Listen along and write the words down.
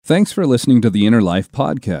Thanks for listening to the Inner Life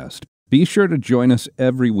Podcast. Be sure to join us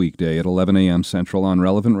every weekday at 11 a.m. Central on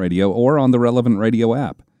Relevant Radio or on the Relevant Radio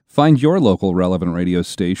app. Find your local Relevant Radio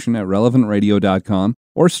station at relevantradio.com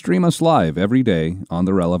or stream us live every day on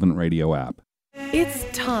the Relevant Radio app. It's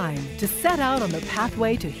time to set out on the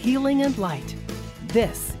pathway to healing and light.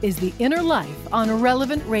 This is The Inner Life on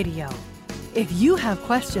Relevant Radio. If you have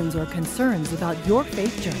questions or concerns about your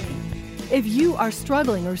faith journey, if you are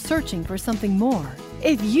struggling or searching for something more,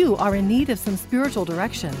 if you are in need of some spiritual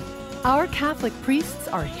direction, our Catholic priests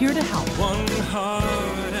are here to help. One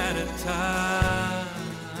heart at a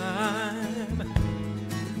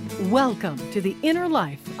time. Welcome to The Inner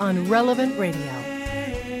Life on Relevant Radio.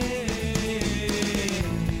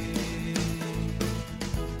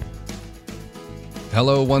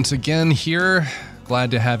 Hello once again here. Glad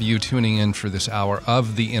to have you tuning in for this hour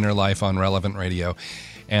of The Inner Life on Relevant Radio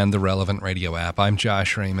and the Relevant Radio app. I'm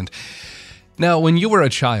Josh Raymond. Now, when you were a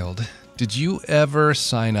child, did you ever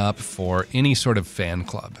sign up for any sort of fan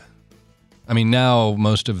club? I mean, now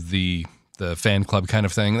most of the fan club kind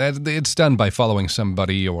of thing, it's done by following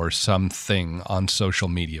somebody or something on social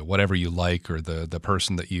media, whatever you like or the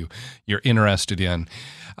person that you're interested in.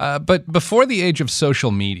 But before the age of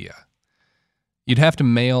social media, you'd have to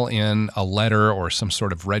mail in a letter or some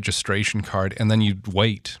sort of registration card, and then you'd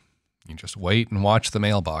wait. You just wait and watch the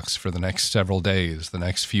mailbox for the next several days, the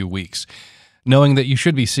next few weeks, knowing that you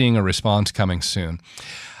should be seeing a response coming soon.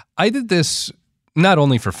 I did this not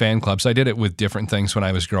only for fan clubs, I did it with different things when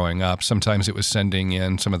I was growing up. Sometimes it was sending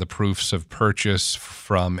in some of the proofs of purchase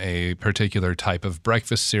from a particular type of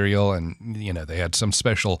breakfast cereal, and they had some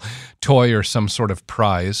special toy or some sort of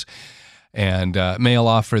prize, and mail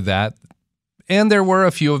off for that. And there were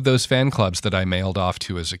a few of those fan clubs that I mailed off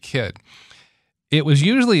to as a kid. It was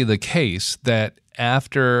usually the case that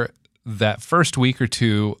after that first week or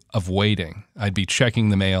two of waiting, I'd be checking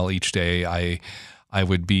the mail each day. I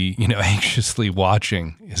would be, anxiously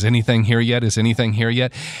watching. Is anything here yet? Is anything here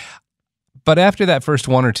yet? But after that first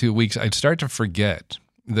 1 or 2 weeks, I'd start to forget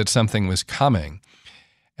that something was coming.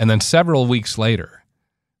 And then several weeks later,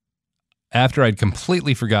 after I'd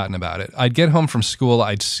completely forgotten about it, I'd get home from school,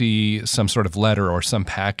 I'd see some sort of letter or some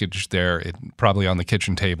package there. It probably on the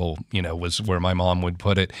kitchen table, was where my mom would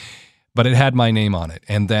put it. But it had my name on it.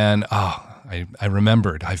 And then, I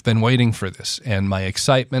remembered, I've been waiting for this. And my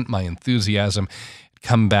excitement, my enthusiasm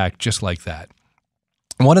come back just like that.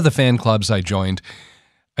 One of the fan clubs I joined,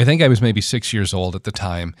 I think I was maybe 6 years old at the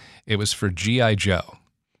time. It was for G.I. Joe.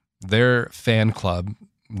 Their fan club,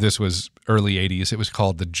 this was early 80s, it was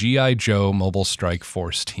called the G.I. Joe Mobile Strike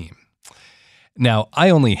Force Team. Now, I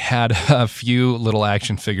only had a few little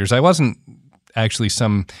action figures. I wasn't actually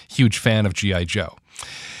some huge fan of G.I. Joe.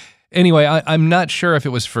 Anyway, I'm not sure if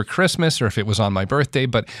it was for Christmas or if it was on my birthday,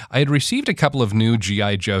 but I had received a couple of new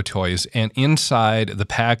G.I. Joe toys, and inside the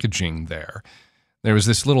packaging there was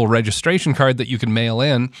this little registration card that you could mail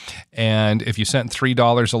in, and if you sent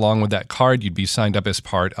 $3 along with that card, you'd be signed up as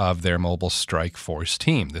part of their Mobile Strike Force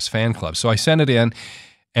team, this fan club. So I sent it in,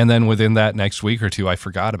 and then within that next week or two, I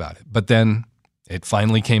forgot about it. But then it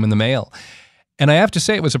finally came in the mail. And I have to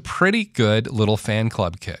say, it was a pretty good little fan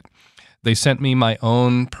club kit. They sent me my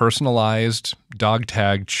own personalized dog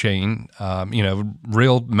tag chain,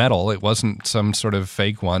 real metal. It wasn't some sort of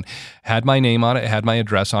fake one. Had my name on it, had my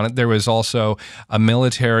address on it. There was also a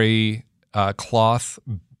military cloth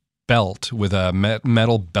belt with a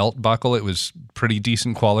metal belt buckle. It was pretty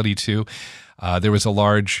decent quality too. There was a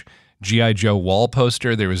large G.I. Joe wall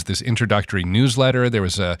poster. There was this introductory newsletter. There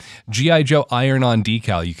was a G.I. Joe iron-on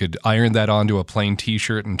decal. You could iron that onto a plain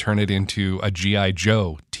T-shirt and turn it into a G.I.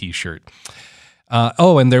 Joe T-shirt.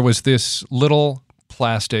 And there was this little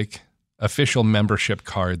plastic official membership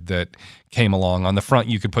card that came along. On the front,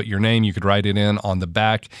 you could put your name. You could write it in. On the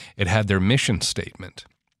back, it had their mission statement.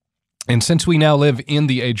 And since we now live in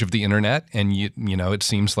the age of the internet, and it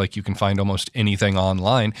seems like you can find almost anything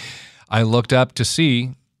online, I looked up to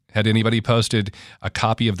see, had anybody posted a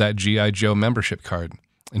copy of that G.I. Joe membership card?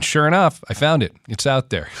 And sure enough, I found it. It's out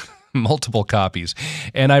there, multiple copies.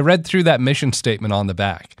 And I read through that mission statement on the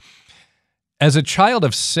back. As a child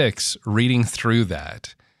of 6 reading through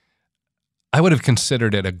that, I would have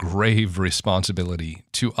considered it a grave responsibility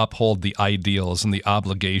to uphold the ideals and the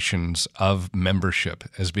obligations of membership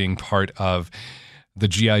as being part of the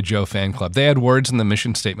G.I. Joe fan club. They had words in the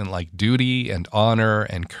mission statement like duty and honor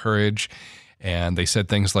and courage. And they said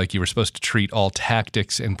things like you were supposed to treat all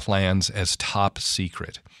tactics and plans as top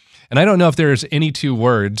secret. And I don't know if there's any two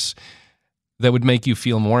words that would make you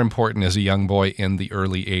feel more important as a young boy in the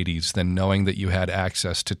early 80s than knowing that you had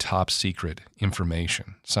access to top secret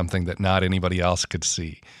information, something that not anybody else could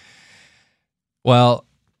see. Well,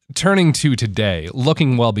 turning to today,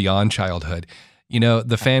 looking well beyond childhood,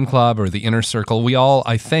 the fan club or the inner circle, we all,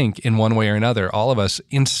 I think, in one way or another, all of us,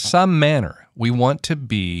 in some manner, we want to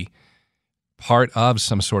be part of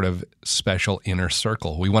some sort of special inner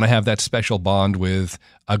circle. We want to have that special bond with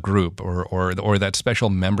a group or that special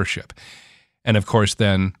membership. And of course,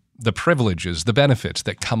 then the privileges, the benefits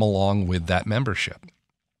that come along with that membership.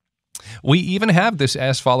 We even have this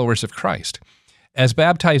as followers of Christ. As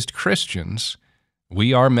baptized Christians,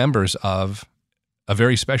 we are members of a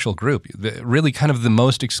very special group, really kind of the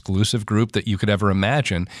most exclusive group that you could ever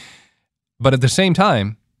imagine. But at the same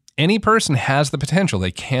time, any person has the potential.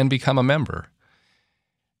 They can become a member.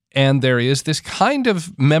 And there is this kind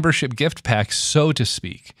of membership gift pack, so to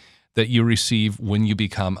speak, that you receive when you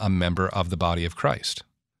become a member of the body of Christ.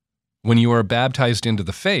 When you are baptized into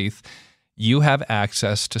the faith, you have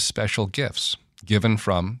access to special gifts given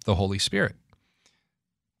from the Holy Spirit.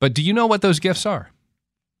 But do you know what those gifts are?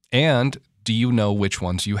 And do you know which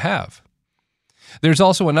ones you have? There's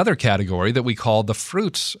also another category that we call the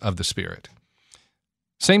fruits of the Spirit.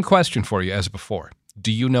 Same question for you as before.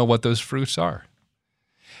 Do you know what those fruits are?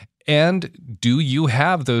 And do you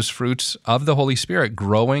have those fruits of the Holy Spirit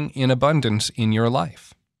growing in abundance in your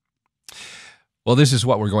life? Well, this is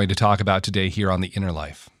what we're going to talk about today here on The Inner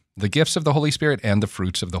Life. The gifts of the Holy Spirit and the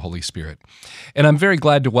fruits of the Holy Spirit. And I'm very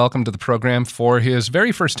glad to welcome to the program for his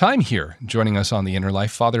very first time here, joining us on The Inner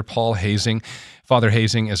Life, Father Paul Hazing. Father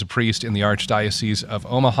Hazing is a priest in the Archdiocese of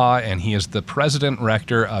Omaha, and he is the president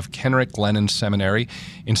rector of Kenrick Glennon Seminary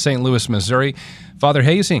in St. Louis, Missouri. Father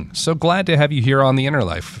Hazing, so glad to have you here on The Inner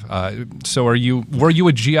Life. So were you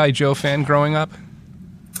a G.I. Joe fan growing up?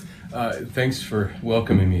 Thanks for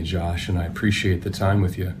welcoming me, Josh, and I appreciate the time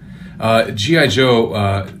with you. G.I.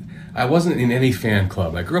 Joe, I wasn't in any fan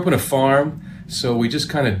club. I grew up on a farm, so we just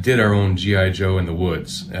kind of did our own G.I. Joe in the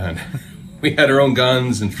woods. And we had our own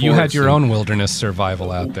guns and forks. You had your own wilderness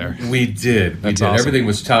survival out there. We did. That's awesome. Everything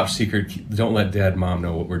was top secret. Don't let Dad, Mom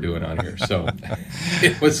know what we're doing on here. So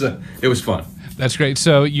it was fun. That's great.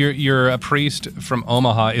 So you're a priest from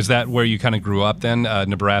Omaha. Is that where you kind of grew up then,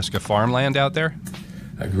 Nebraska farmland out there?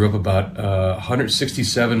 I grew up about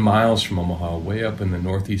 167 miles from Omaha, way up in the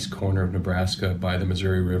northeast corner of Nebraska by the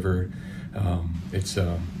Missouri River. It's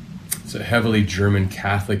a heavily German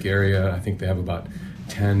Catholic area. I think they have about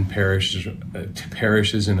 10 parishes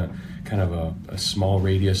in a kind of a small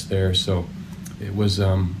radius there. So it was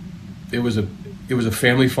a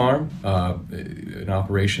family farm, an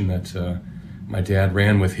operation that my dad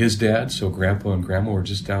ran with his dad. So Grandpa and Grandma were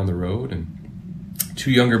just down the road, and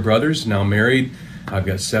 2 younger brothers, now married. I've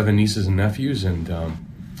got 7 nieces and nephews, and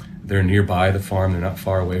they're nearby the farm. They're not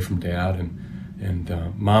far away from Dad.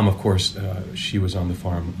 And Mom, of course, she was on the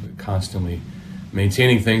farm constantly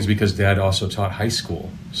maintaining things because Dad also taught high school.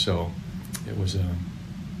 So it was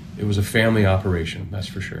a family operation, that's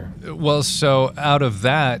for sure. Well, so out of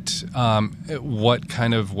that, what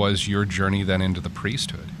kind of was your journey then into the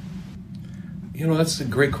priesthood? That's a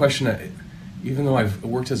great question. Even though I've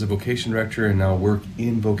worked as a vocation director and now work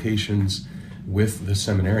in vocations with the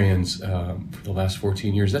seminarians for the last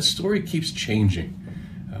 14 years, that story keeps changing.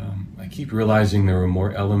 I keep realizing there are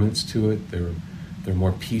more elements to it, there are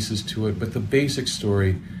more pieces to it, but the basic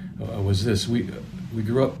story was this. We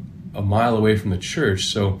grew up a mile away from the church,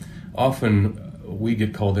 so often we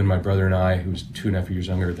get called in, my brother and I, who's 2.5 years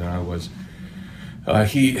younger than I was.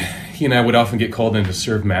 He and I would often get called in to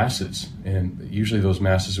serve masses, and usually those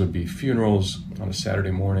masses would be funerals on a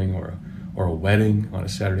Saturday morning or a wedding on a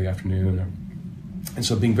Saturday afternoon. And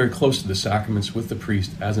so being very close to the sacraments with the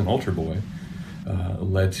priest as an altar boy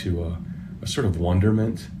led to a sort of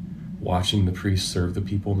wonderment watching the priest serve the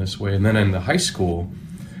people in this way. And then in the high school,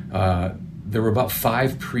 there were about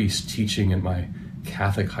 5 priests teaching in my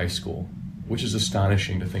Catholic high school, which is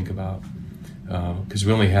astonishing to think about because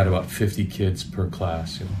we only had about 50 kids per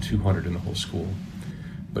class, 200 in the whole school.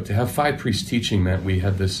 But to have 5 priests teaching meant we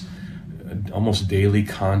had this almost daily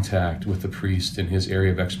contact with the priest in his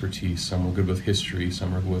area of expertise. Some were good with history,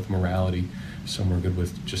 some were good with morality, some were good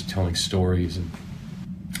with just telling stories, and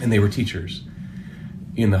they were teachers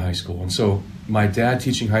in the high school. And so my dad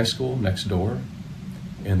teaching high school next door,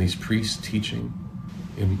 and these priests teaching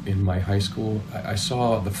in my high school, I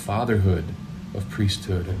saw the fatherhood of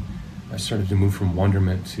priesthood, and I started to move from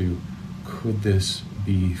wonderment to, could this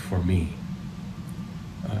be for me?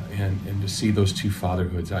 And to see those 2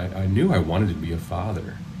 fatherhoods, I knew I wanted to be a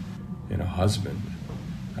father and a husband.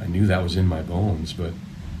 I knew that was in my bones, but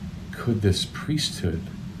could this priesthood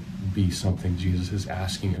be something Jesus is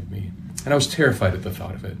asking of me? And I was terrified at the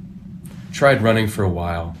thought of it. Tried running for a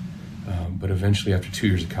while, but eventually after 2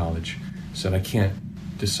 years of college, said I can't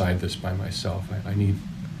decide this by myself. I need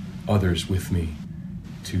others with me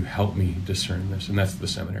to help me discern this, and that's the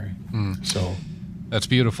seminary. So that's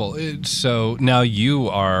beautiful. So now you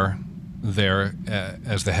are there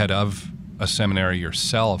as the head of a seminary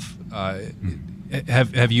yourself.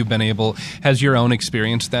 Have you been able? Has your own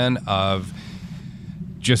experience then of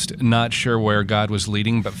just not sure where God was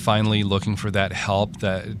leading, but finally looking for that help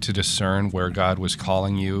to discern where God was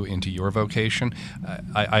calling you into your vocation?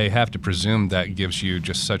 I have to presume that gives you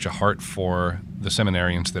just such a heart for the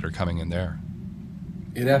seminarians that are coming in there.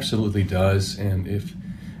 It absolutely does. And if,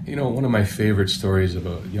 one of my favorite stories of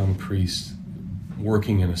a young priest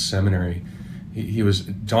working in a seminary, he was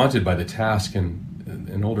daunted by the task, and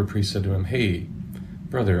an older priest said to him, "Hey,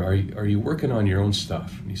 brother, are you working on your own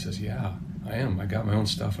stuff?" And he says, "Yeah, I am. I got my own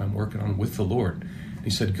stuff I'm working on with the Lord." And he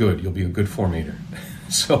said, "Good, you'll be a good formator."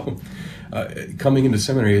 So coming into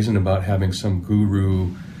seminary isn't about having some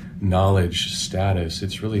guru knowledge status.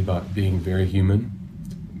 It's really about being very human,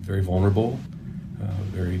 very vulnerable,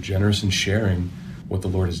 very generous in sharing what the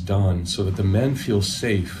Lord has done, so that the men feel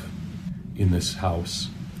safe in this house,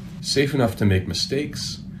 safe enough to make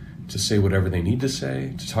mistakes, to say whatever they need to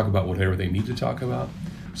say, to talk about whatever they need to talk about,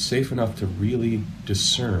 safe enough to really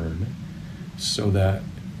discern, so that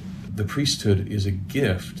the priesthood is a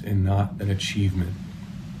gift and not an achievement.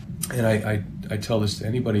 And I tell this to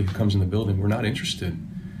anybody who comes in the building: we're not interested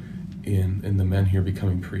in the men here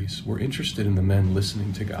becoming priests. We're interested in the men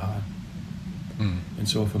listening to God. And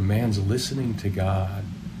so if a man's listening to God,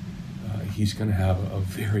 he's going to have a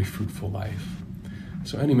very fruitful life.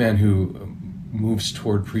 So any man who moves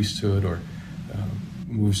toward priesthood or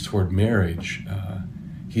moves toward marriage,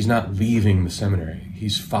 he's not leaving the seminary.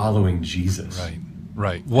 He's following Jesus.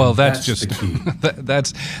 Right. Well, that's just the key.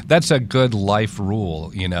 that's a good life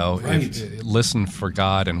rule, Right. Listen for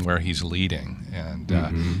God and where He's leading,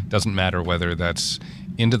 and doesn't matter whether that's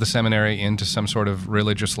into the seminary, into some sort of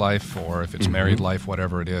religious life, or if it's married life,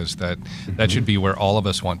 whatever it is, that should be where all of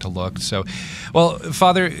us want to look. So, well,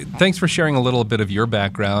 Father, thanks for sharing a little bit of your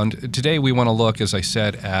background. Today we want to look, as I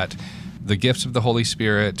said, at the gifts of the Holy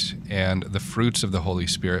Spirit and the fruits of the Holy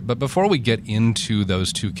Spirit. But before we get into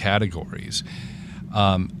those two categories,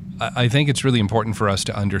 I think it's really important for us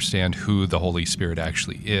to understand who the Holy Spirit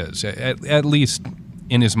actually is, at least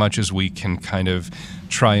in as much as we can kind of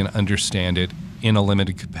try and understand it in a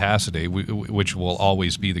limited capacity, which will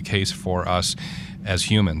always be the case for us as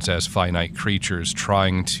humans, as finite creatures,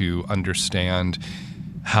 trying to understand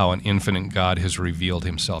how an infinite God has revealed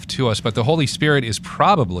Himself to us. But the Holy Spirit is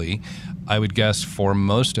probably, I would guess, for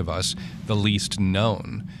most of us, the least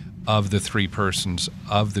known of the three persons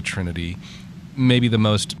of the Trinity, maybe the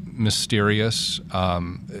most mysterious,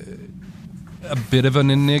 a bit of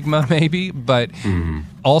an enigma maybe, but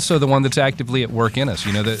also the one that's actively at work in us.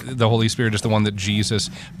 The Holy Spirit is the one that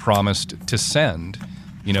Jesus promised to send.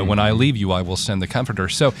 When I leave you, I will send the Comforter.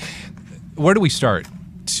 So where do we start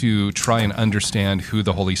to try and understand who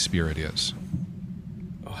the Holy Spirit is?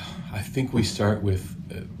 I think we start with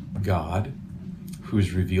God, who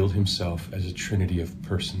has revealed Himself as a trinity of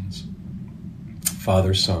persons: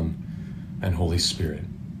 Father, Son, and Holy Spirit.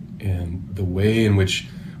 And the way in which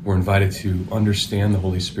we're invited to understand the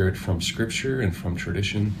Holy Spirit from Scripture and from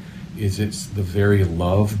tradition is it's the very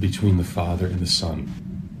love between the Father and the Son.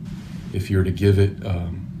 If you're to give it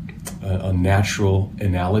a natural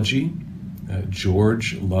analogy,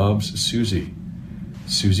 George loves Susie.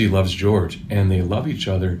 Susie loves George, and they love each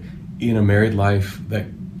other in a married life that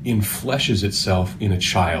infleshes itself in a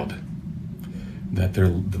child. That the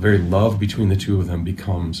very love between the two of them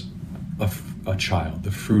becomes a child,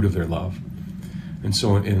 the fruit of their love. And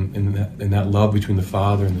so in that love between the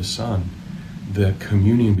Father and the Son, the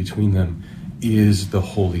communion between them is the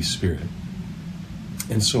Holy Spirit.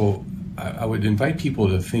 And so I would invite people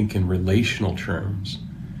to think in relational terms,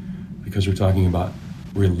 because we're talking about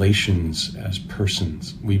relations as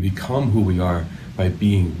persons. We become who we are by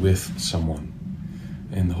being with someone.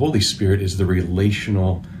 And the Holy Spirit is the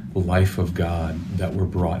relational life of God that we're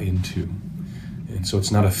brought into. And so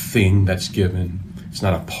it's not a thing that's given. It's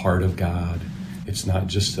not a part of God. It's not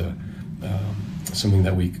just something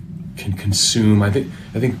that we can consume. I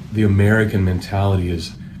think the American mentality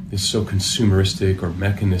is so consumeristic or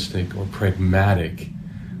mechanistic or pragmatic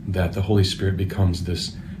that the Holy Spirit becomes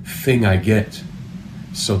this thing I get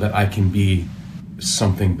so that I can be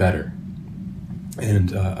something better.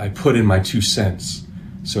 And I put in my 2 cents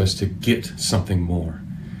so as to get something more.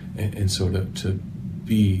 And so to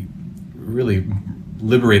be really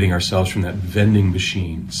liberating ourselves from that vending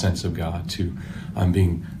machine sense of God to I'm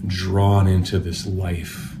being drawn into this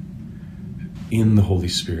life in the Holy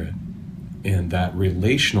Spirit. And that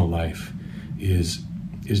relational life is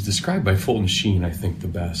is described by Fulton Sheen, I think, the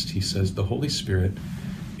best. He says the Holy Spirit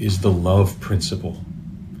is the love principle.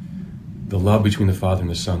 The love between the Father and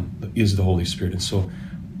the Son is the Holy Spirit. And so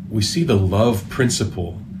we see the love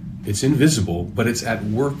principle. It's invisible, but it's at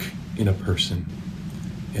work in a person.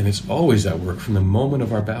 And it's always at work from the moment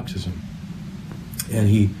of our baptism. And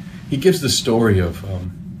he gives the story of,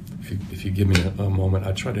 if you give me a moment,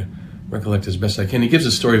 I try to recollect as best I can. He gives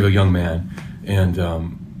the story of a young man, and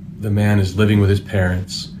the man is living with his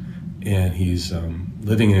parents, and he's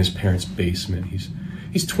living in his parents' basement.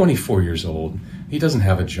 He's 24 years old. He doesn't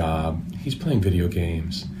have a job. He's playing video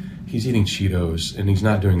games. He's eating Cheetos, and he's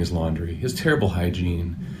not doing his laundry. He has terrible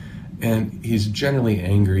hygiene, and he's generally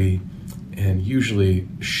angry and usually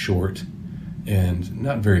short and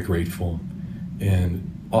not very grateful and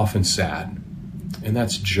often sad. And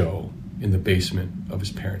that's Joe in the basement of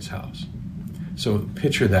his parents' house. So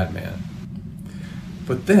picture that man.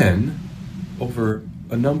 But then, over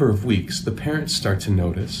a number of weeks, the parents start to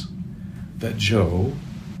notice that Joe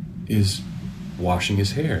is washing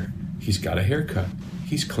his hair. He's got a haircut.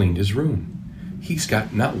 He's cleaned his room. He's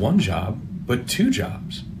got not one job, but 2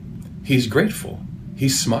 jobs. He's grateful.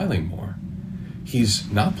 He's smiling more.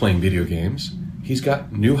 He's not playing video games. He's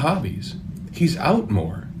got new hobbies. He's out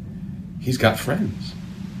more. He's got friends.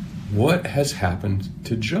 What has happened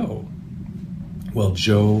to Joe? Well,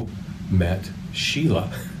 Joe met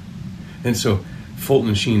Sheila. And so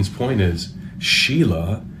Fulton Sheen's point is,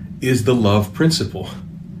 Sheila is the love principle.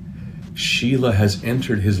 Sheila has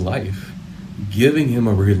entered his life, giving him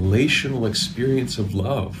a relational experience of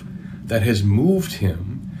love that has moved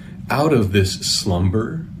him out of this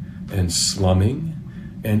slumber and slumming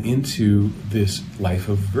and into this life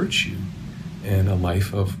of virtue and a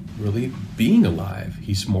life of really being alive.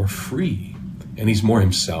 He's more free and he's more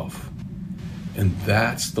himself. And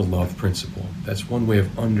that's the love principle. That's one way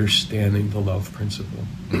of understanding the love principle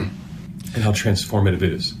and how transformative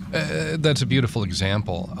it is. That's a beautiful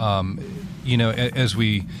example. As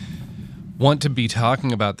we want to be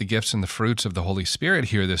talking about the gifts and the fruits of the Holy Spirit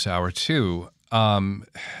here this hour too,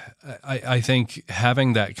 I think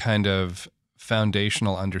having that kind of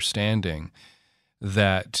foundational understanding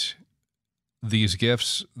that these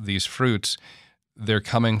gifts, these fruits, they're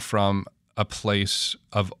coming from a place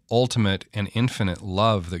of ultimate and infinite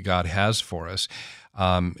love that God has for us.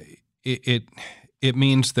 It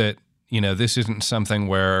means that, this isn't something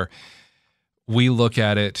where we look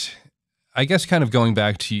at it, I guess kind of going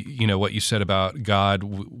back to, what you said about God,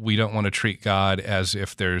 we don't want to treat God as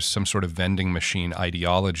if there's some sort of vending machine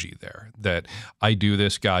ideology there, that I do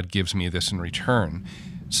this, God gives me this in return.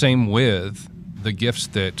 Same with the gifts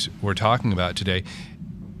that we're talking about today.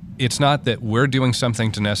 It's not that we're doing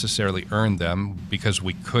something to necessarily earn them because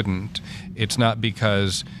we couldn't. It's not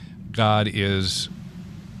because God is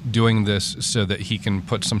doing this so that he can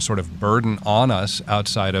put some sort of burden on us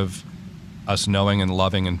outside of us knowing and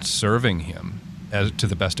loving and serving him as to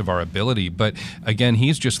the best of our ability. But again,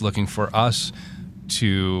 he's just looking for us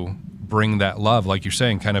to bring that love, like you're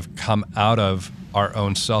saying, kind of come out of our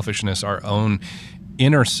own selfishness, our own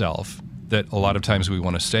inner self that a lot of times we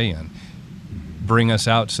want to stay in. Bring us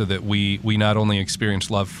out so that we not only experience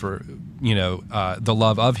love for, the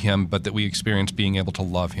love of him, but that we experience being able to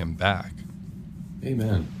love him back.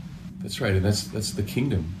 Amen. That's right. And that's the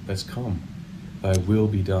kingdom that's come. Thy will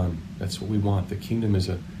be done. That's what we want. The kingdom is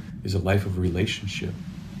a life of relationship.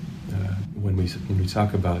 When we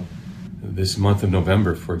talk about this month of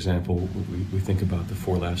November, for example, we think about the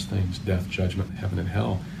 4 last things: death, judgment, heaven, and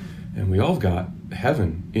hell. And we all got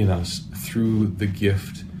heaven in us through the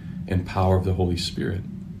gift and power of the Holy Spirit.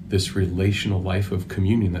 This relational life of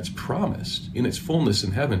communion that's promised in its fullness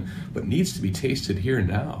in heaven, but needs to be tasted here and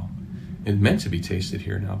now, and meant to be tasted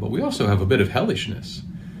here and now. But we also have a bit of hellishness.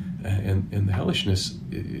 And the hellishness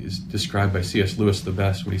is described by C.S. Lewis the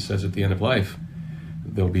best when he says at the end of life,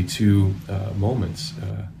 there'll be 2 moments.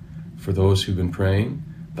 For those who've been praying,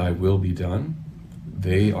 thy will be done,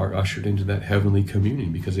 they are ushered into that heavenly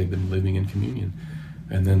communion because they've been living in communion.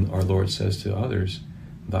 And then our Lord says to others,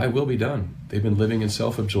 thy will be done. They've been living in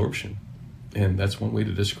self-absorption. And that's one way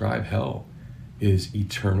to describe hell, is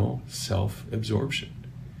eternal self-absorption.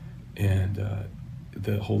 And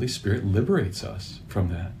the Holy Spirit liberates us from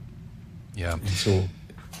that. Yeah. And so,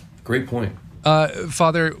 great point.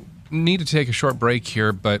 Father, need to take a short break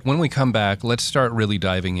here, but when we come back, let's start really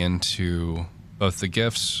diving into both the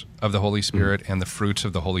gifts of the Holy Spirit and the fruits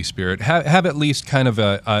of the Holy Spirit. Have at least kind of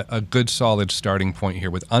a good solid starting point here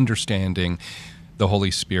with understanding the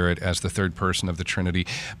Holy Spirit as the third person of the Trinity.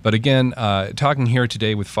 But again, talking here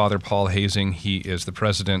today with Father Paul Hazing. He is the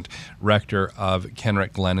president, rector of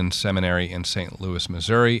Kenrick Glennon Seminary in St. Louis,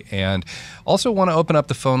 Missouri, and also want to open up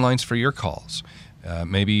the phone lines for your calls.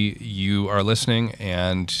 Maybe you are listening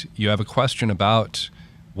and you have a question about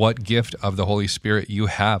what gift of the Holy Spirit you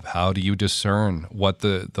have. How do you discern what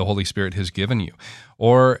the Holy Spirit has given you?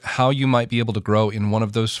 Or how you might be able to grow in one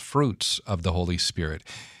of those fruits of the Holy Spirit.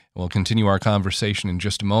 We'll continue our conversation in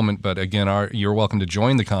just a moment, but again, you're welcome to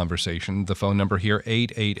join the conversation. The phone number here,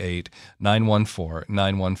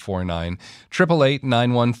 888-914-9149,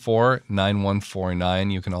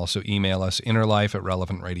 888-914-9149. You can also email us,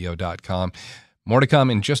 innerlife@relevantradio.com. More to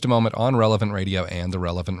come in just a moment on Relevant Radio and the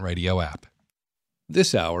Relevant Radio app.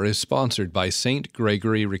 This hour is sponsored by St.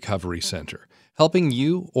 Gregory Recovery Center, helping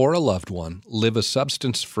you or a loved one live a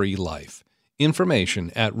substance-free life.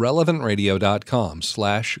 Information at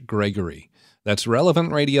relevantradio.com/Gregory. That's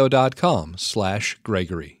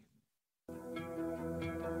relevantradio.com/Gregory.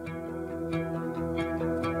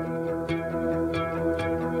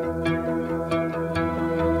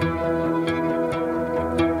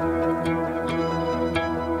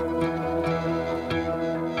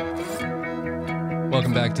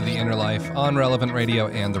 Welcome back to The Inner Life on Relevant Radio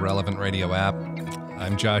and the Relevant Radio app.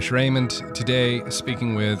 I'm Josh Raymond. Today,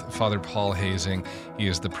 speaking with Father Paul Hazing. He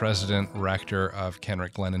is the president, rector of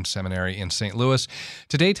Kenrick Glennon Seminary in St. Louis.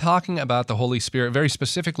 Today, talking about the Holy Spirit, very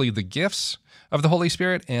specifically the gifts of the Holy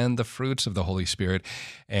Spirit and the fruits of the Holy Spirit.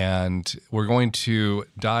 And we're going to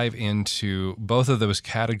dive into both of those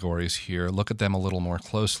categories here, look at them a little more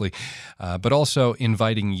closely, but also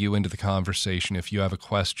inviting you into the conversation. If you have a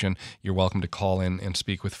question, you're welcome to call in and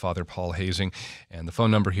speak with Father Paul Hazing. And the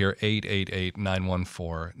phone number here,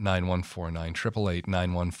 888-914-9149,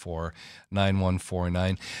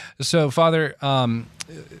 888-914-9149. So, Father,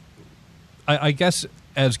 I guess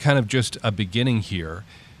as kind of just a beginning here,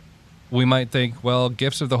 we might think, well,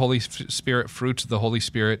 gifts of the Holy Spirit, fruits of the Holy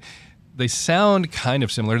Spirit, they sound kind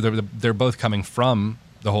of similar. They're both coming from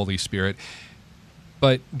the Holy Spirit.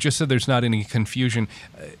 But just so there's not any confusion,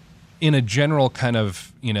 in a general kind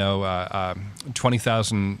of,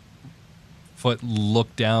 20,000-foot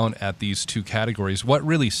look down at these two categories, what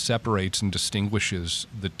really separates and distinguishes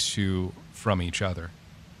the two from each other?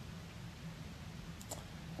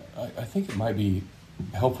 I think it might be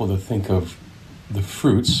helpful to think of the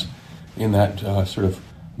fruits in that sort of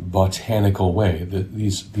botanical way. That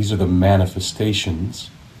these are the manifestations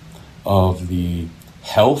of the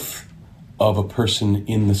health of a person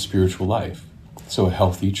in the spiritual life. So a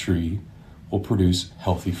healthy tree will produce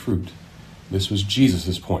healthy fruit. This was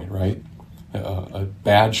Jesus's point, right? A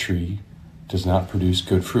bad tree does not produce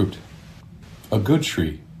good fruit. A good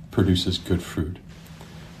tree produces good fruit.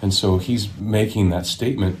 And so he's making that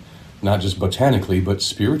statement not just botanically, but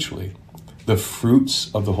spiritually. The fruits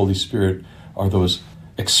of the Holy Spirit are those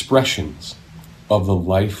expressions of the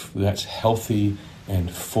life that's healthy and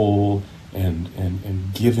full and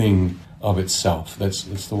giving of itself.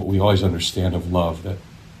 That's what we always understand of love, that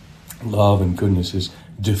love and goodness is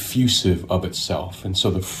diffusive of itself. And so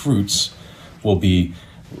the fruits will be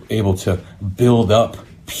able to build up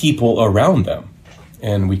people around them.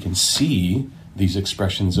 And we can see these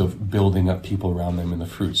expressions of building up people around them in the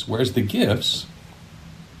fruits. Whereas the gifts,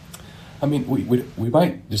 I mean, we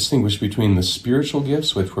might distinguish between the spiritual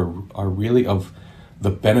gifts, which are really of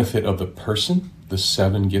the benefit of the person, the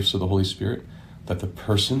 7 gifts of the Holy Spirit, that the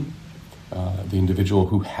person, the individual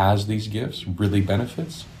who has these gifts really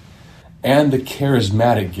benefits, and the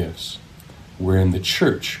charismatic gifts, wherein the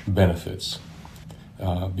church benefits,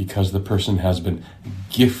 because the person has been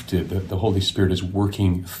gifted, that the Holy Spirit is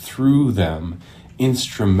working through them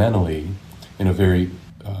instrumentally in a very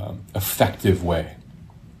effective way.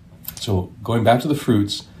 So going back to the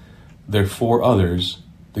fruits, they're for others.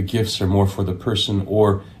 The gifts are more for the person,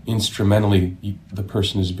 or instrumentally the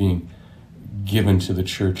person is being given to the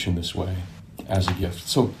church in this way as a gift.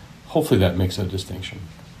 So hopefully that makes a distinction.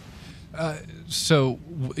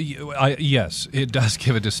 Yes, it does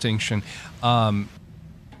give a distinction.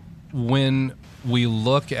 When we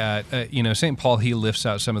look at, St. Paul, he lists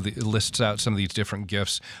out some of these different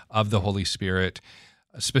gifts of the Holy Spirit,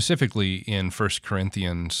 specifically in 1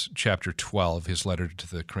 Corinthians chapter 12, his letter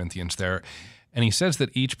to the Corinthians there. And he says that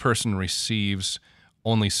each person receives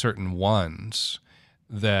only certain ones,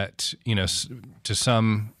 that, to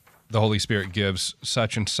some the Holy Spirit gives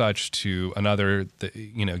such and such, to another that,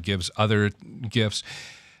 gives other gifts.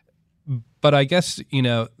 But I guess,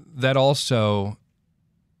 that also,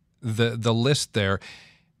 the list there,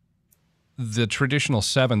 the traditional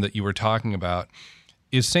 7 that you were talking about,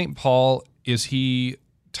 is St. Paul, is he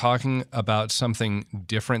talking about something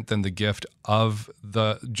different than the gift of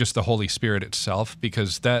just the Holy Spirit itself?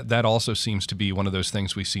 Because that also seems to be one of those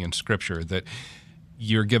things we see in Scripture, that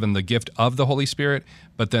you're given the gift of the Holy Spirit,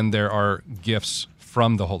 but then there are gifts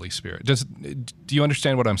from the Holy Spirit. Do you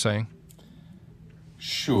understand what I'm saying?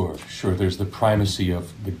 Sure. There's the primacy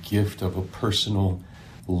of the gift of a personal,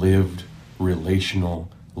 lived, relational,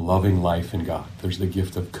 loving life in God. There's the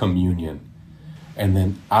gift of communion. And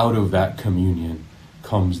then out of that communion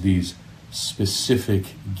comes these specific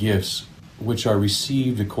gifts, which are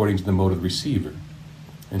received according to the mode of the receiver.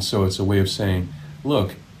 And so it's a way of saying,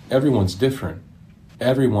 look, everyone's different.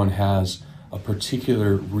 Everyone has a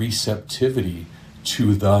particular receptivity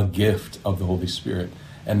to the gift of the Holy Spirit.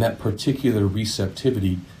 And that particular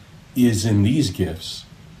receptivity is in these gifts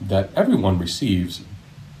that everyone receives,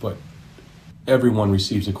 but everyone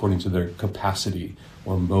receives according to their capacity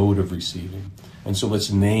or mode of receiving. And so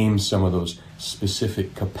let's name some of those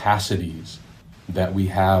specific capacities that we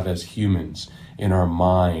have as humans in our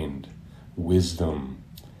mind: wisdom,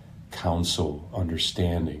 counsel,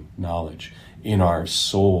 understanding, knowledge; in our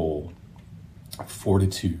soul,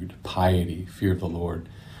 fortitude, piety, fear of the Lord.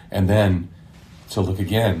 And then to look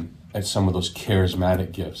again at some of those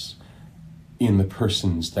charismatic gifts in the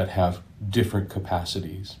persons that have different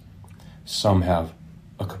capacities. Some have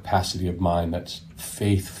a capacity of mind that's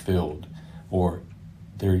faith-filled, or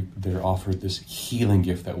they're offered this healing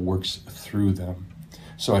gift that works through them.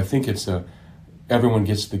 So I think everyone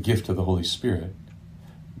gets the gift of the Holy Spirit,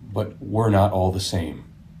 but we're not all the same.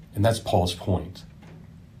 And that's Paul's point.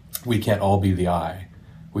 We can't all be the eye.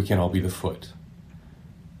 We can't all be the foot.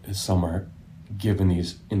 Some are given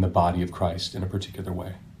these in the body of Christ in a particular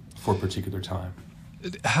way for a particular time.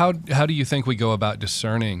 How do you think we go about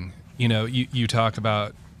discerning? You talk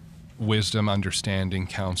about wisdom, understanding,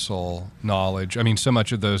 counsel, knowledge. I mean, so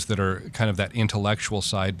much of those that are kind of that intellectual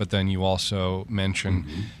side, but then you also mention,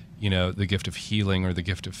 the gift of healing or the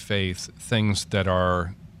gift of faith, things that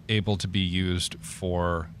are able to be used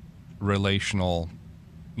for relational,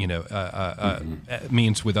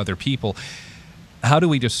 means with other people. How do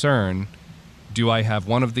we discern? Do I have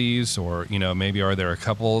one of these, or maybe are there a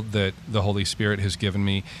couple that the Holy Spirit has given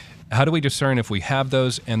me? How do we discern if we have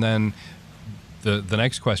those? And then the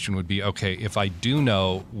next question would be, okay, if I do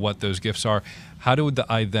know what those gifts are, how do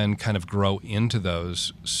I then kind of grow into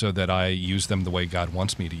those so that I use them the way God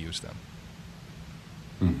wants me to use them?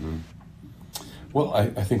 Mm-hmm. Well,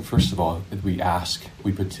 I think first of all, we ask,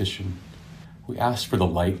 we petition, we ask for the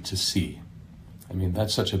light to see. I mean,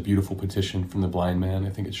 that's such a beautiful petition from the blind man. I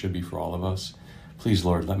think it should be for all of us. Please,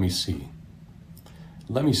 Lord, let me see.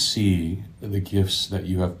 Let me see the gifts that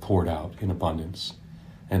you have poured out in abundance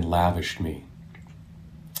and lavished me.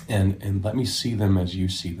 And let me see them as you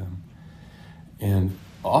see them. And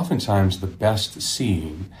oftentimes the best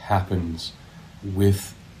seeing happens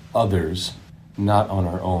with others, not on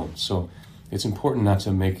our own. So it's important not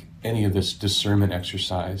to make any of this discernment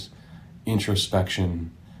exercise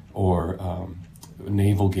introspection or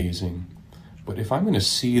navel gazing. But if I'm going to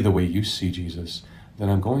see the way you see, Jesus, then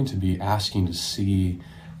I'm going to be asking to see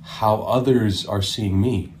how others are seeing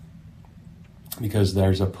me, because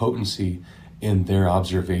there's a potency in their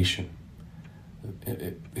observation.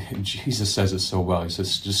 Jesus says it so well. He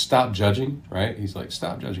says, just stop judging, right? He's like,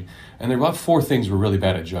 stop judging. And there are about 4 things we're really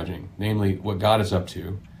bad at judging, namely what God is up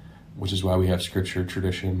to, which is why we have scripture,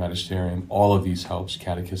 tradition, magisterium, all of these helps,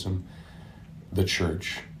 catechism, the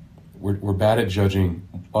church. We're bad at judging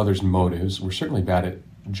others' motives. We're certainly bad at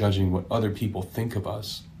judging what other people think of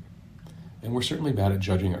us. And we're certainly bad at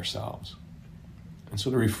judging ourselves. And so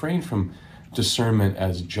to refrain from discernment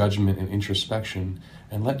as judgment and introspection,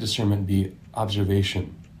 and let discernment be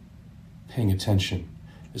observation, paying attention,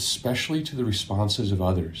 especially to the responses of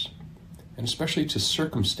others, and especially to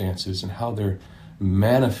circumstances and how they're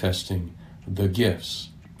manifesting the gifts.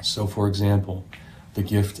 So for example, the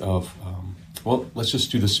gift of, let's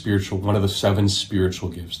just do the spiritual, one of the 7 spiritual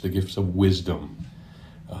gifts, the gifts of wisdom.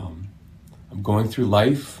 I'm going through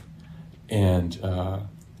life and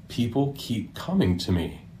people keep coming to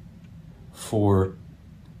me for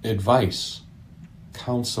advice,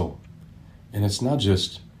 counsel. And it's not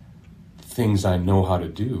just things I know how to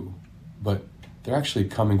do, but they're actually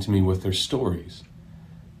coming to me with their stories.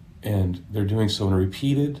 And they're doing so in a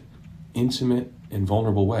repeated, intimate, and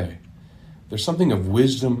vulnerable way. There's something of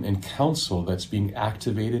wisdom and counsel that's being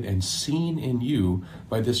activated and seen in you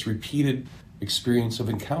by this repeated experience of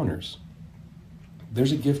encounters.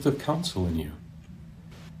 There's a gift of counsel in you.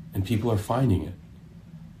 And people are finding it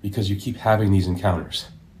because you keep having these encounters.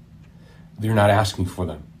 You're not asking for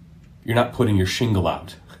them. You're not putting your shingle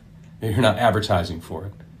out. You're not advertising for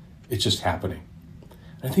it. It's just happening.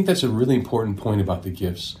 I think that's a really important point about the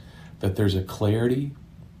gifts, that there's a clarity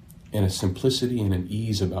and a simplicity and an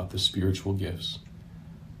ease about the spiritual gifts,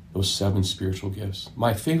 those 7 spiritual gifts.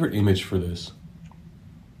 My favorite image for this,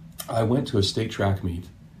 I went to a state track meet,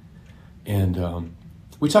 and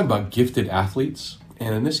we talk about gifted athletes,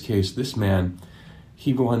 and in this case, this man,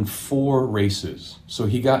 he won 4 races. So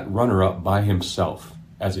he got runner-up by himself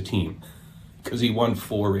as a team because he won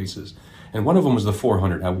 4 races. And one of them was the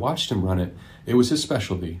 400. I watched him run it. It was his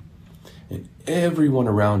specialty. And everyone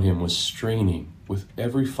around him was straining with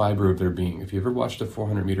every fiber of their being. If you ever watched a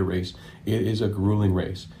 400-meter race, it is a grueling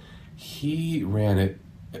race. He ran it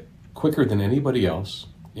quicker than anybody else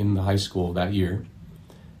in the high school that year.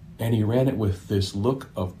 And he ran it with this look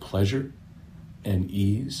of pleasure and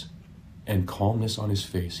ease and calmness on his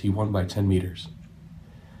face. He won by 10 meters.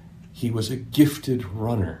 He was a gifted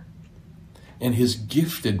runner. And his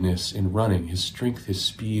giftedness in running, his strength, his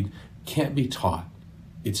speed, can't be taught.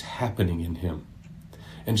 It's happening in him.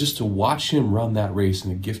 And just to watch him run that race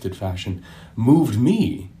in a gifted fashion moved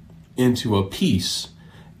me into a peace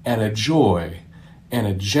and a joy and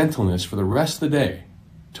a gentleness for the rest of the day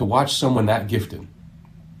to watch someone that gifted.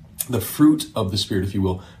 The fruit of the Spirit, if you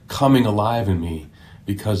will, coming alive in me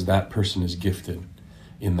because that person is gifted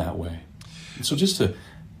in that way. And so just to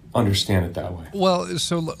understand it that way. Well,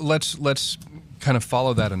 so let's kind of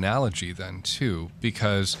follow that analogy then too,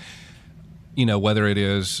 because whether it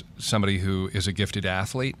is somebody who is a gifted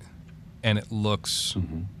athlete and it looks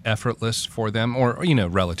effortless for them, or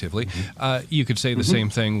relatively, you could say the same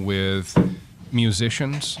thing with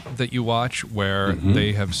musicians that you watch, where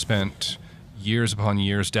they have spent years upon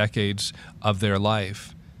years, decades of their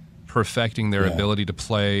life perfecting their ability to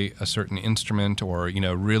play a certain instrument, or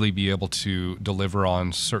really be able to deliver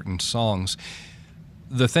on certain songs.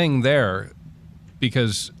 The thing there,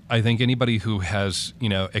 because I think anybody who has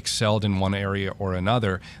excelled in one area or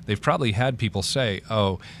another, they've probably had people say,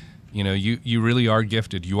 oh, you really are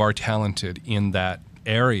gifted, you are talented in that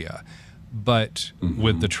area. But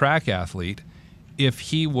with the track athlete, if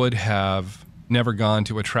he would have never gone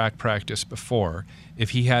to a track practice before,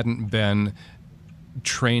 if he hadn't been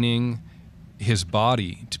training his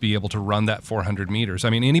body to be able to run that 400 meters. I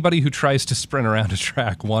mean, anybody who tries to sprint around a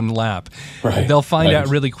track one lap, they'll find out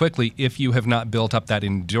really quickly, if you have not built up that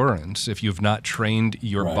endurance, if you've not trained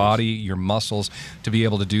your body, your muscles to be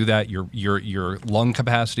able to do that, your lung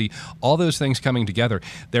capacity, all those things coming together,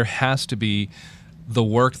 there has to be the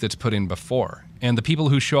work that's put in before. And the people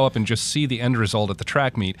who show up and just see the end result at the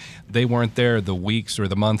track meet, they weren't there the weeks or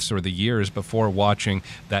the months or the years before watching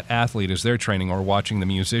that athlete as they're training, or watching the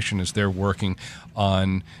musician as they're working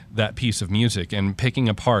on that piece of music and picking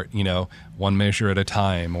apart, one measure at a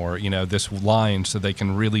time, or, this line, so they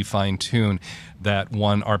can really fine tune that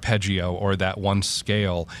one arpeggio or that one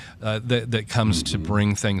scale that comes to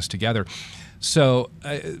bring things together. So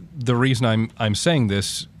the reason I'm saying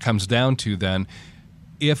this comes down to then,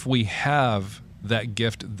 if we have that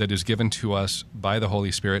gift that is given to us by the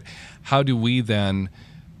Holy Spirit, how do we then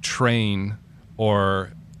train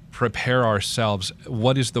or prepare ourselves?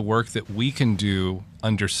 What is the work that we can do,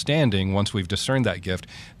 understanding once we've discerned that gift,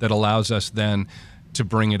 that allows us then to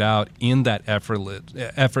bring it out in that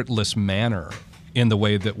effortless manner, in the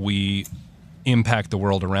way that we impact the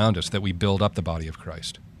world around us, that we build up the body of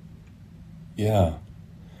Christ? Yeah,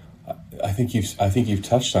 I think you've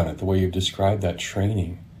touched on it, the way you've described that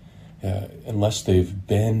training. Unless they've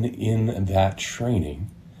been in that training,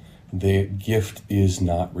 the gift is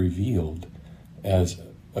not revealed as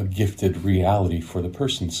a gifted reality for the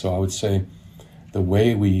person. So I would say the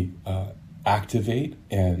way we activate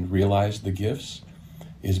and realize the gifts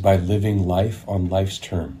is by living life on life's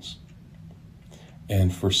terms.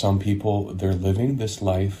 And for some people, they're living this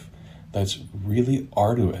life that's really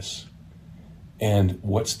arduous. And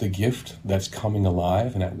what's the gift that's coming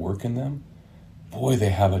alive and at work in them? Boy, they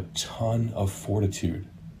have a ton of fortitude,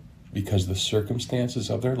 because the circumstances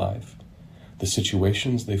of their life, the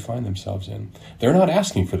situations they find themselves in, they're not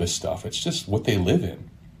asking for this stuff. It's just what they live in.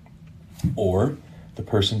 Or the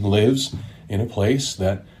person lives in a place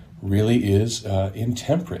that really is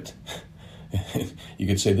intemperate. You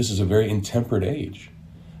could say this is a very intemperate age.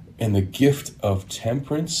 And the gift of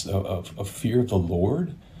temperance, of fear of the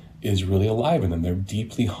Lord, is really alive in them. They're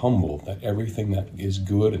deeply humble that everything that is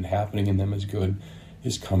good and happening in them is good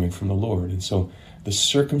is coming from the Lord. And so the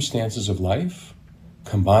circumstances of life,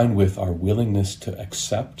 combined with our willingness to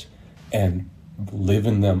accept and live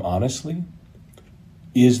in them honestly,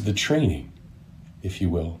 is the training, if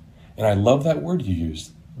you will. And I love that word you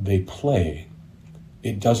used. They play.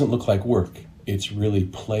 It doesn't look like work. It's really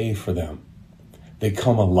play for them. They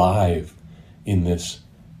come alive in this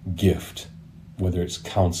gift whether it's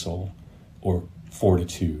counsel or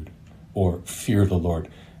fortitude or fear of the Lord,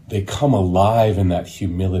 they come alive in that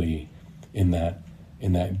humility, in that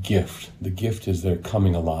gift. The gift is they're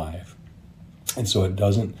coming alive. And so it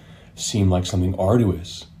doesn't seem like something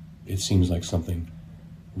arduous. It seems like something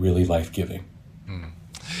really life-giving.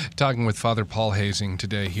 Talking with Father Paul Hazing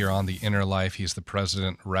today here on The Inner Life. He's the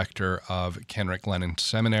president rector of Kenrick Glennon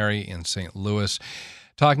Seminary in St. Louis.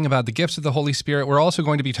 Talking about the gifts of the Holy Spirit. We're also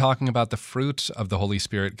going to be talking about the fruits of the Holy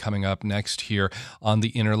Spirit coming up next here on The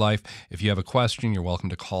Inner Life. If you have a question, you're welcome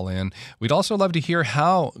to call in. We'd also love to hear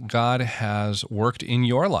how God has worked in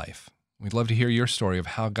your life. We'd love to hear your story of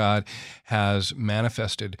how God has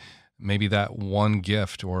manifested maybe that one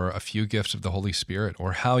gift or a few gifts of the Holy Spirit,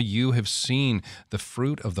 or how you have seen the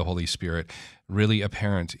fruit of the Holy Spirit really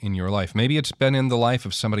apparent in your life. Maybe it's been in the life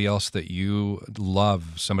of somebody else that you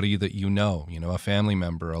love, somebody that you know, a family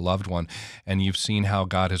member, a loved one, and you've seen how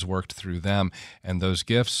God has worked through them and those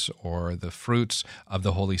gifts or the fruits of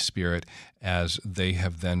the Holy Spirit as they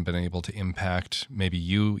have then been able to impact maybe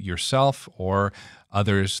you yourself or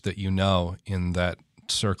others that you know in that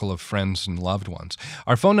circle of friends and loved ones.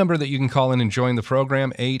 Our phone number that you can call in and join the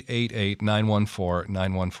program,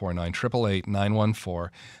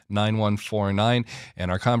 888-914-9149, 888-914-9149.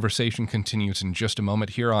 And our conversation continues in just a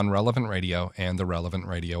moment here on Relevant Radio and the Relevant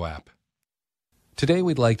Radio app. Today,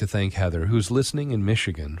 we'd like to thank Heather, who's listening in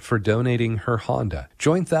Michigan, for donating her Honda.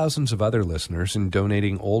 Join thousands of other listeners in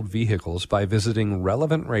donating old vehicles by visiting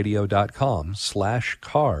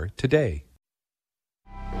relevantradio.com/car today.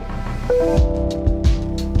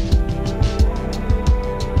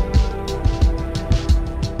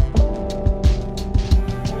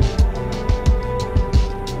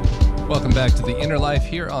 Welcome back to The Inner Life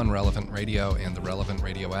here on Relevant Radio and the Relevant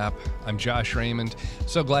Radio app. I'm Josh Raymond.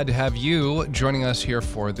 So glad to have you joining us here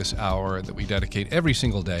for this hour that we dedicate every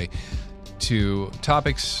single day to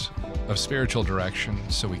topics of spiritual direction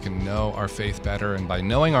so we can know our faith better. And by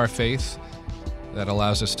knowing our faith, that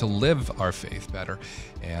allows us to live our faith better.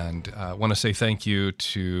 And I want to say thank you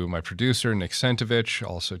to my producer, Nick Sentovich,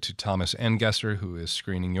 also to Thomas Engesser, who is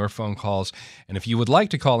screening your phone calls. And if you would like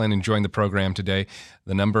to call in and join the program today,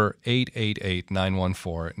 the number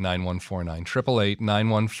 888-914-9149,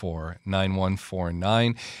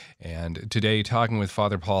 888-914-9149. And today, talking with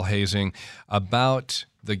Father Paul Hazing about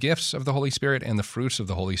the gifts of the Holy Spirit and the fruits of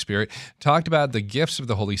the Holy Spirit. Talked about the gifts of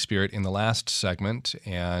the Holy Spirit in the last segment,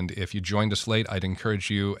 and if you joined us late, I'd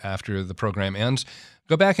encourage you, after the program ends,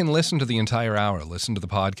 go back and listen to the entire hour. Listen to the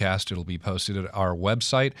podcast. It'll be posted at our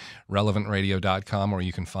website, relevantradio.com, or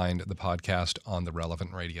you can find the podcast on the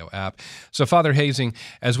Relevant Radio app. So, Father Hazing,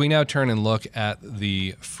 as we now turn and look at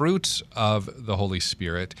the fruits of the Holy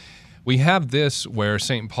Spirit, we have this where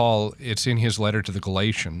St. Paul, it's in his letter to the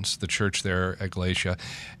Galatians, the church there at Galatia,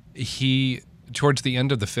 he, towards the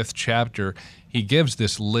end of the 5th chapter, he gives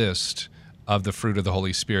this list of the fruit of the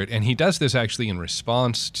Holy Spirit, and he does this actually in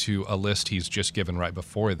response to a list he's just given right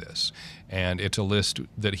before this, and it's a list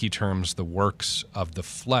that he terms the works of the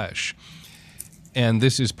flesh. And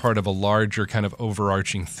this is part of a larger kind of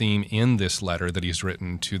overarching theme in this letter that he's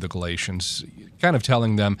written to the Galatians, kind of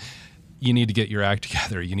telling them, you need to get your act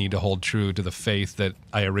together. You need to hold true to the faith that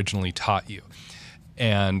I originally taught you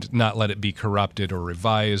and not let it be corrupted or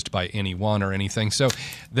revised by anyone or anything. So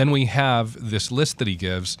then we have this list that he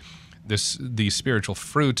gives, these spiritual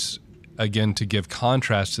fruits, again, to give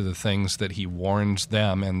contrast to the things that he warns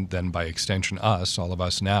them, and then by extension us, all of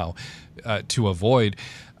us now, to avoid.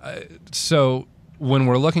 So when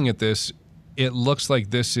we're looking at this, it looks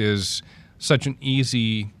like this is such an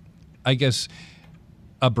easy, I guess,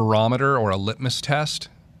 a barometer or a litmus test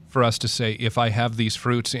for us to say, if I have these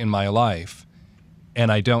fruits in my life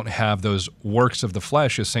and I don't have those works of the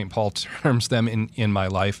flesh, as St. Paul terms them, in my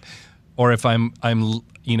life, or if I'm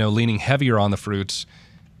leaning heavier on the fruits,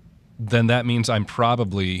 then that means I'm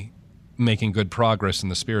probably making good progress in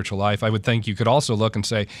the spiritual life. I would think you could also look and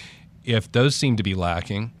say, if those seem to be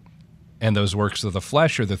lacking and those works of the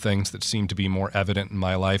flesh are the things that seem to be more evident in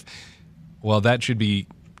my life, well, that should be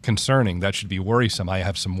concerning. That should be worrisome. I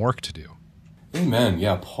have some work to do. Amen.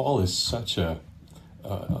 Yeah, Paul is such a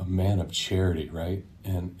man of charity, right?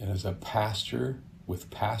 And as a pastor with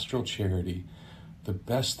pastoral charity, the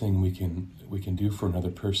best thing we can do for another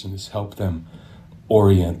person is help them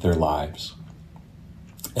orient their lives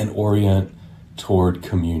and orient toward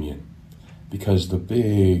communion. Because the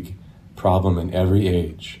big problem in every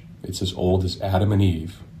age, it's as old as Adam and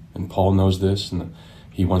Eve, and Paul knows this, and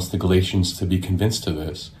he wants the Galatians to be convinced of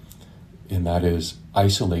this, and that is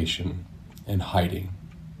isolation and hiding.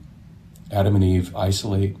 Adam and Eve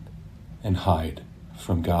isolate and hide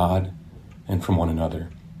from God and from one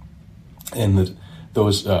another. And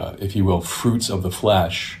those, if you will, fruits of the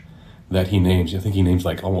flesh that he names, I think he names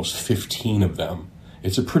like almost 15 of them.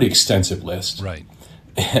 It's a pretty extensive list. Right.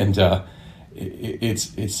 And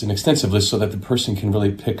it's an extensive list so that the person can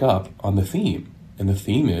really pick up on the theme. And the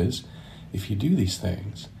theme is, if you do these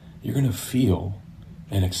things, you're going to feel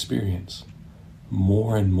and experience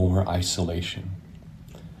more and more isolation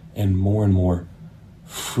and more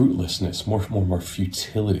fruitlessness, more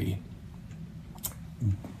futility.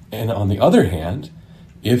 And on the other hand,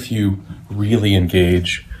 if you really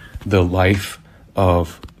engage the life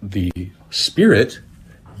of the Spirit,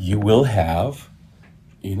 you will have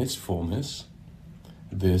in its fullness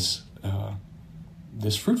this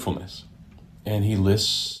fruitfulness. And he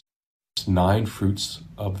lists 9 fruits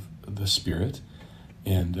of the Spirit,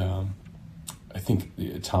 and I think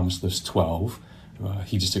Thomas lists 12.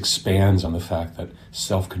 He just expands on the fact that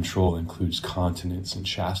self-control includes continence and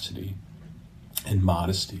chastity and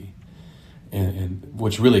modesty, and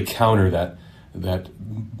which really counter that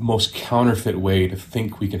most counterfeit way to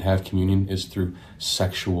think we can have communion is through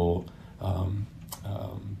sexual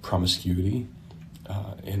promiscuity,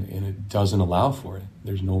 and it doesn't allow for it.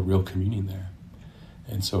 There's no real communion there.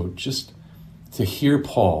 And so just to hear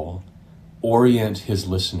Paul orient his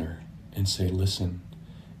listener and say, listen,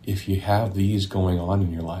 if you have these going on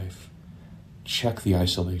in your life, check the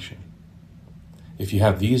isolation. If you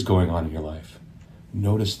have these going on in your life,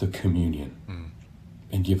 notice the communion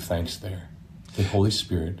and give thanks there. The Holy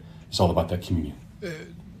Spirit is all about that communion.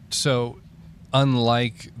 So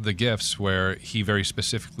unlike the gifts where he very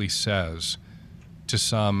specifically says to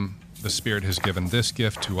some, the Spirit has given this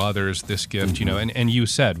gift, to others this gift, you know, and you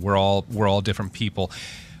said we're all different people.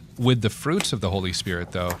 With the fruits of the Holy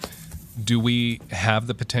Spirit, though, do we have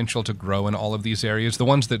the potential to grow in all of these areas? The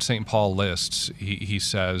ones that St. Paul lists, he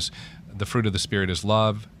says, the fruit of the Spirit is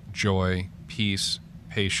love, joy, peace,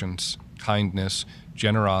 patience, kindness,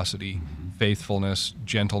 generosity, faithfulness,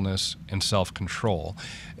 gentleness, and self-control.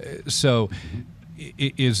 So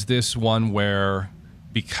is this one where,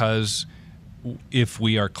 because if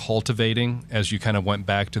we are cultivating, as you kind of went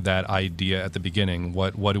back to that idea at the beginning,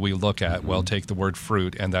 what do we look at? Well, take the word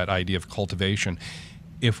fruit and that idea of cultivation.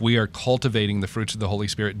 If we are cultivating the fruits of the Holy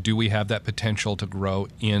Spirit, do we have that potential to grow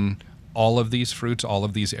in all of these fruits, all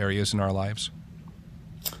of these areas in our lives?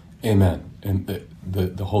 Amen. And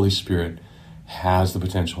the Holy Spirit has the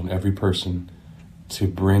potential in every person to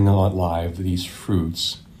bring alive these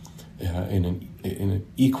fruits in an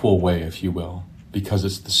equal way, if you will, because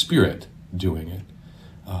it's the Spirit doing it.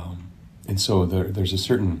 And so there's a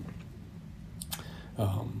certain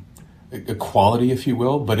equality, if you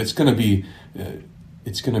will, but it's going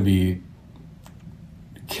to be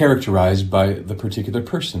characterized by the particular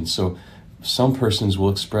person. So some persons will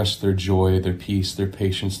express their joy, their peace, their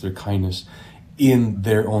patience, their kindness in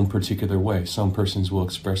their own particular way. Some persons will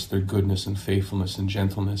express their goodness and faithfulness and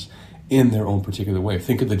gentleness in their own particular way.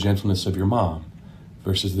 Think of the gentleness of your mom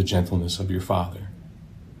versus the gentleness of your father.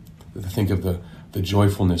 Think of the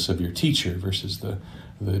joyfulness of your teacher versus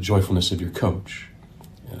the joyfulness of your coach.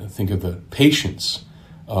 Think of the patience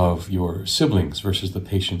of your siblings versus the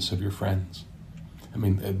patience of your friends. I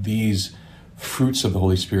mean, these fruits of the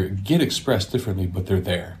Holy Spirit get expressed differently, but they're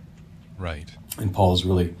there. Right. And Paul is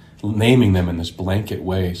really naming them in this blanket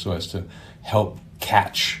way so as to help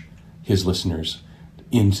catch his listeners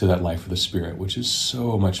into that life of the Spirit, which is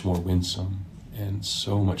so much more winsome and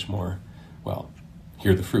so much more, well,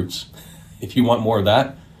 here are the fruits. If you want more of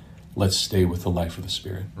that, let's stay with the life of the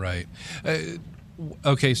Spirit. Right.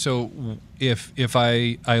 Okay, so if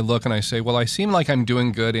I look and I say, well, I seem like I'm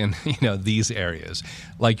doing good in these areas,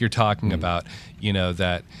 like you're talking about,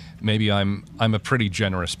 that maybe I'm a pretty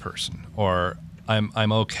generous person, or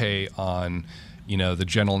I'm okay on the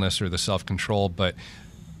gentleness or the self-control, but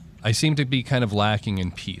I seem to be kind of lacking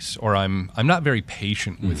in peace, or I'm not very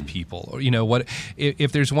patient with people, or what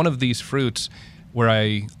if there's one of these fruits where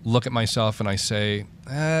I look at myself and I say,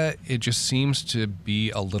 it just seems to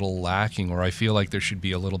be a little lacking, or I feel like there should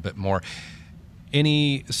be a little bit more.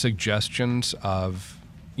 Any suggestions of,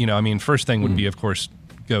 first thing would be, of course,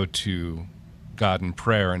 go to God in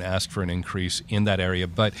prayer and ask for an increase in that area.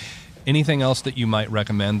 But anything else that you might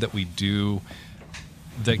recommend that we do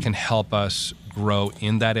that can help us grow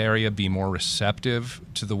in that area, be more receptive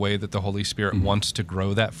to the way that the Holy Spirit wants to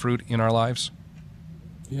grow that fruit in our lives?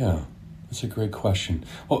 Yeah. That's a great question.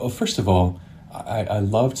 Well, first of all, I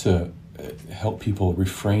love to help people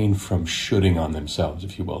refrain from shoulding on themselves,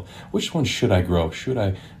 if you will. Which one should I grow?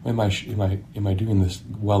 Am I doing this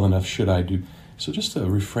well enough? Should I do? So just to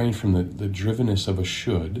refrain from the drivenness of a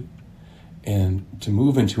should, and to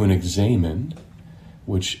move into an examen,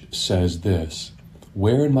 which says this: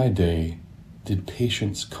 where in my day did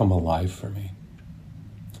patience come alive for me?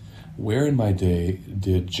 Where in my day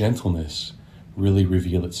did gentleness really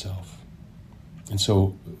reveal itself? And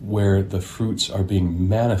so where the fruits are being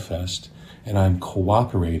manifest and I'm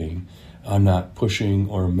cooperating, I'm not pushing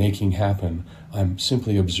or making happen, I'm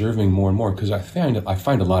simply observing more and more, because I find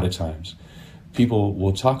a lot of times people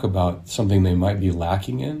will talk about something they might be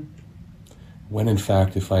lacking in, when in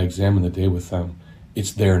fact, if I examine the day with them,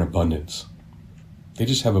 it's there in abundance. They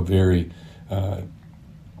just have a very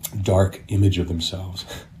dark image of themselves.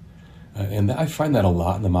 And I find that a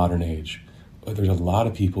lot in the modern age. There's a lot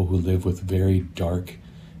of people who live with very dark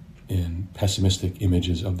and pessimistic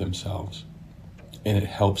images of themselves. And it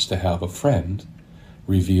helps to have a friend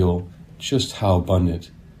reveal just how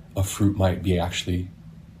abundant a fruit might be actually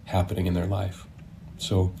happening in their life.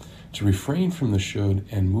 So to refrain from the should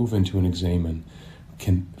and move into an examen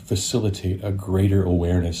can facilitate a greater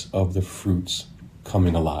awareness of the fruits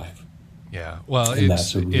coming alive. Yeah, well,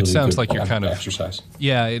 really it sounds like you're kind of exercise.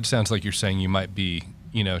 Yeah, it sounds like you're saying you might be,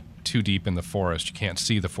 too deep in the forest. You can't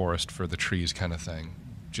see the forest for the trees, kind of thing,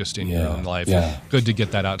 just in your own life. Yeah. Good to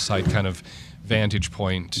get that outside kind of vantage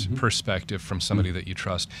point perspective from somebody that you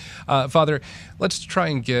trust. Father, let's try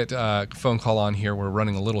and get a phone call on here. We're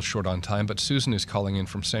running a little short on time, but Susan is calling in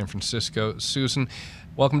from San Francisco. Susan,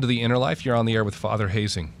 welcome to the Inner Life. You're on the air with Father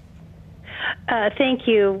Hazing. Thank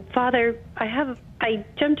you. Father, I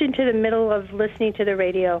jumped into the middle of listening to the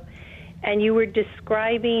radio, and you were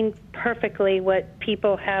describing perfectly what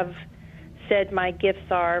people have said my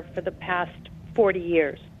gifts are for the past 40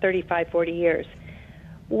 years, 35, 40 years.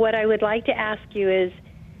 What I would like to ask you is,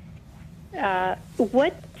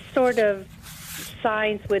 what sort of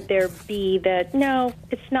signs would there be that, no,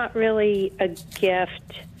 it's not really a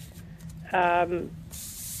gift,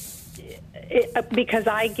 because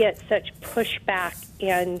I get such pushback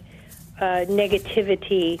and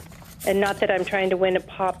negativity, and not that I'm trying to win a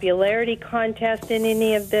popularity contest in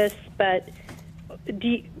any of this, but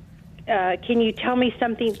can you tell me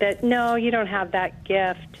something that, no, you don't have that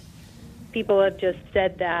gift? People have just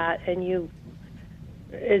said that, and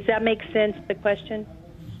does that make sense, the question?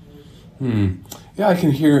 Yeah, I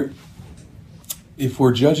can hear, if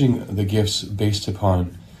we're judging the gifts based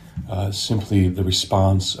upon simply the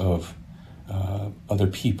response of other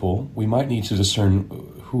people, we might need to discern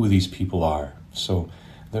who these people are. So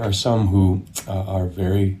there are some who are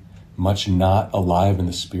very much not alive in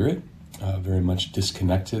the Spirit, very much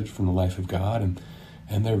disconnected from the life of God,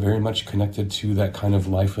 and they're very much connected to that kind of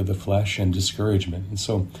life of the flesh and discouragement. And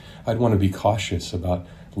so I'd want to be cautious about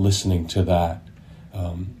listening to that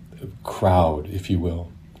crowd, if you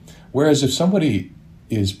will. Whereas if somebody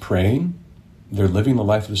is praying, they're living the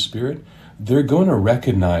life of the Spirit, they're going to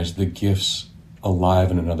recognize the gifts alive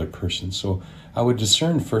in another person. So I would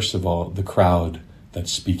discern, first of all, the crowd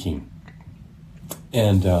that's speaking.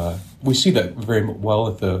 And we see that very well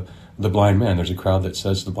with the blind man. There's a crowd that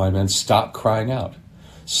says to the blind man, stop crying out,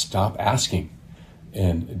 stop asking.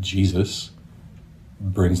 And Jesus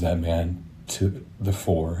brings that man to the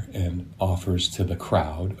fore and offers to the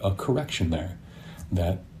crowd a correction there,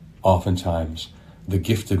 that oftentimes the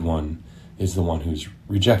gifted one is the one who's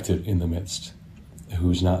rejected in the midst,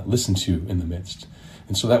 who's not listened to in the midst.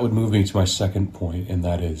 And so that would move me to my second point, and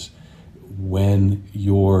that is, when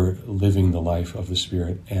you're living the life of the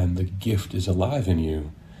Spirit and the gift is alive in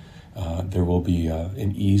you, there will be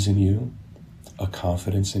an ease in you, a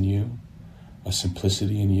confidence in you, a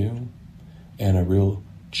simplicity in you, and a real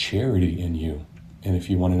charity in you. And if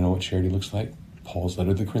you want to know what charity looks like, Paul's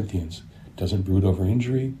letter to the Corinthians: doesn't brood over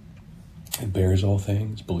injury, it bears all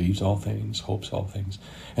things, believes all things, hopes all things.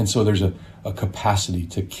 And so there's a capacity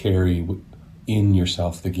to carry in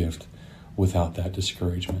yourself the gift without that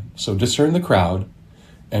discouragement. So discern the crowd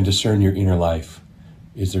and discern your inner life.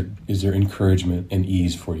 Is there encouragement and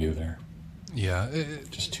ease for you there? Yeah.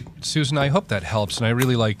 Susan, I hope that helps. And I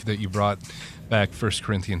really like that you brought back 1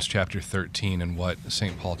 Corinthians chapter 13 and what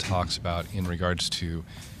St. Paul talks about in regards to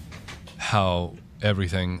how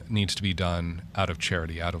everything needs to be done out of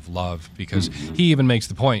charity, out of love, because he even makes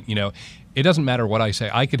the point, it doesn't matter what I say.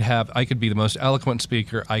 I could be the most eloquent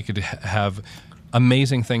speaker. I could have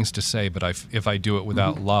amazing things to say, but if I do it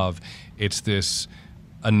without love, it's this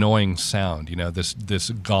annoying sound, this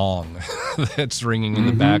gong that's ringing in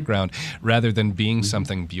the background, rather than being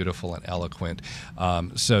something beautiful and eloquent.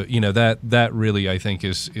 So that really, I think,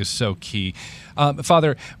 is so key.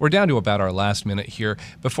 Father, we're down to about our last minute here.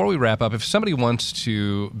 Before we wrap up, if somebody wants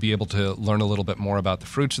to be able to learn a little bit more about the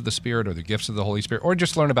fruits of the Spirit or the gifts of the Holy Spirit, or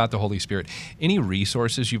just learn about the Holy Spirit, any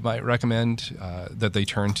resources you might recommend that they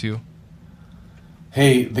turn to?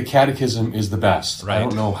 Hey, the catechism is the best. Right. I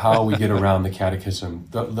don't know how we get around the catechism.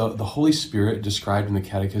 The Holy Spirit described in the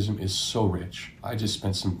catechism is so rich. I just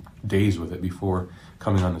spent some days with it before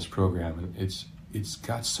coming on this program, and it's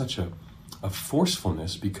got such a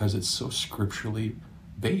forcefulness because it's so scripturally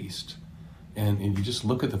based. And you just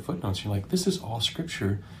look at the footnotes, you're like, this is all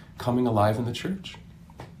scripture coming alive in the church.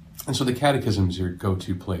 And so the catechism is your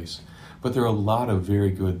go-to place. But there are a lot of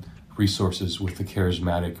very good resources with the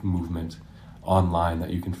charismatic movement online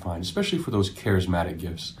that you can find, especially for those charismatic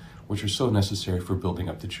gifts, which are so necessary for building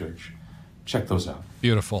up the church. Check those out.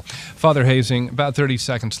 Beautiful. Father Hazing, about 30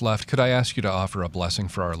 seconds left. Could I ask you to offer a blessing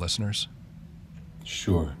for our listeners?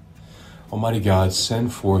 Sure. Almighty God,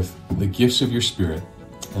 send forth the gifts of your Spirit,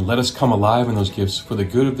 and let us come alive in those gifts for the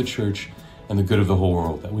good of the church and the good of the whole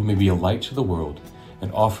world, that we may be a light to the world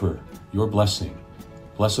and offer your blessing.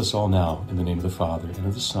 Bless us all now in the name of the Father, and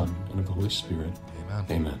of the Son, and of the Holy Spirit.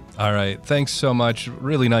 Amen. All right. Thanks so much.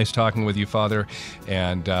 Really nice talking with you, Father,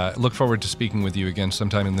 and look forward to speaking with you again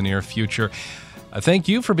sometime in the near future. Thank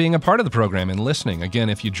you for being a part of the program and listening. Again,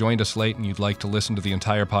 if you joined us late and you'd like to listen to the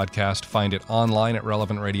entire podcast, find it online at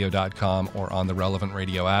relevantradio.com or on the Relevant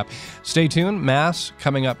Radio app. Stay tuned. Mass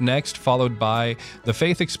coming up next, followed by The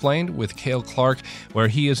Faith Explained with Cale Clark, where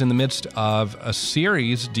he is in the midst of a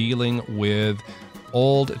series dealing with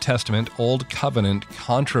Old Testament, Old Covenant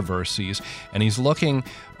controversies, and he's looking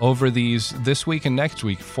over these this week and next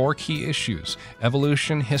week, 4 key issues: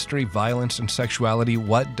 evolution, history, violence, and sexuality.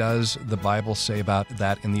 What does the Bible say about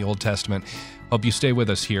that in the Old Testament? Hope you stay with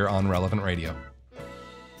us here on Relevant Radio.